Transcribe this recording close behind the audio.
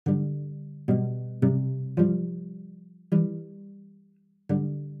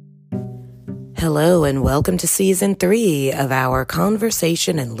Hello and welcome to Season 3 of our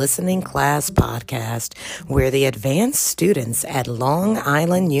Conversation and Listening Class podcast, where the advanced students at Long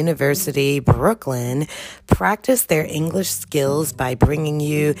Island University, Brooklyn, practice their English skills by bringing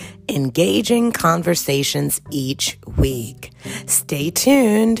you engaging conversations each week. Stay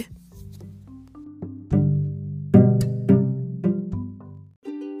tuned.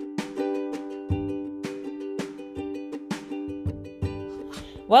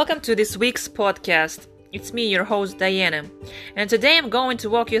 Welcome to this week's podcast. It's me, your host, Diana. And today I'm going to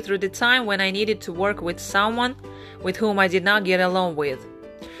walk you through the time when I needed to work with someone with whom I did not get along with.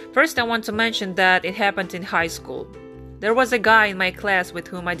 First, I want to mention that it happened in high school. There was a guy in my class with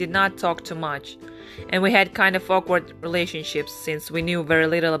whom I did not talk too much, and we had kind of awkward relationships since we knew very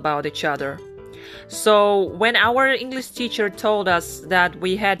little about each other. So when our English teacher told us that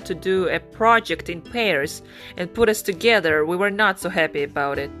we had to do a project in pairs and put us together, we were not so happy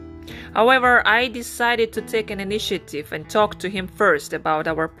about it. However, I decided to take an initiative and talk to him first about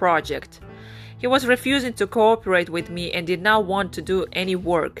our project. He was refusing to cooperate with me and did not want to do any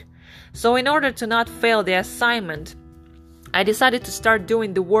work. So in order to not fail the assignment, I decided to start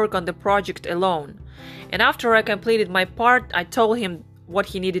doing the work on the project alone. And after I completed my part, I told him what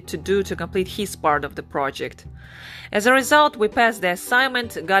he needed to do to complete his part of the project. As a result, we passed the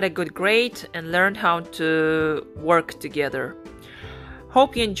assignment, got a good grade, and learned how to work together.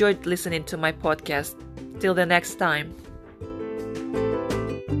 Hope you enjoyed listening to my podcast. Till the next time.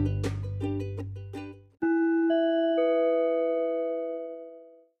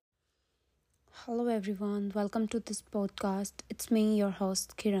 Hello everyone, welcome to this podcast. It's me, your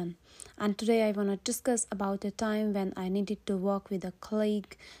host Kiran, and today I want to discuss about a time when I needed to work with a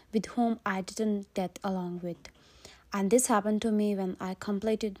colleague with whom I didn't get along with. And this happened to me when I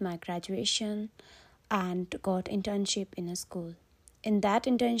completed my graduation and got internship in a school. In that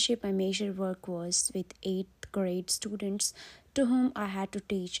internship, my major work was with 8th grade students to whom I had to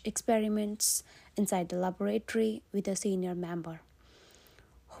teach experiments inside the laboratory with a senior member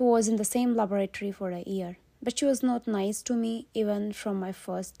who was in the same laboratory for a year. But she was not nice to me even from my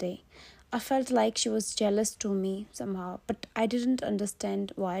first day. I felt like she was jealous to me somehow, but I didn't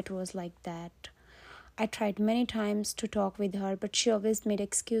understand why it was like that. I tried many times to talk with her, but she always made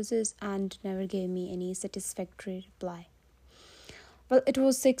excuses and never gave me any satisfactory reply. Well, it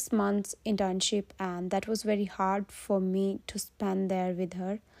was 6 months internship and that was very hard for me to spend there with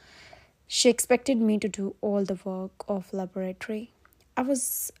her. She expected me to do all the work of laboratory. I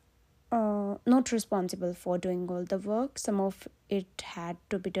was not responsible for doing all the work. Some of it had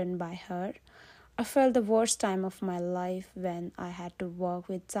to be done by her. I felt the worst time of my life when I had to work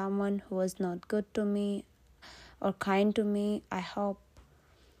with someone who was not good to me or kind to me. I hope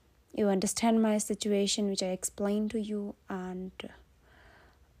you understand my situation, which I explained to you, and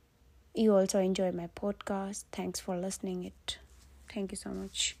you also enjoy my podcast. Thanks for listening it. Thank you so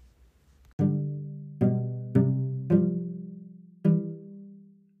much.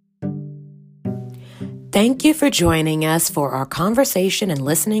 Thank you for joining us for our Conversation and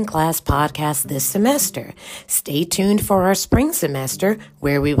Listening Class podcast this semester. Stay tuned for our spring semester,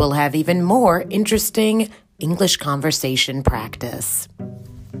 where we will have even more interesting English conversation practice.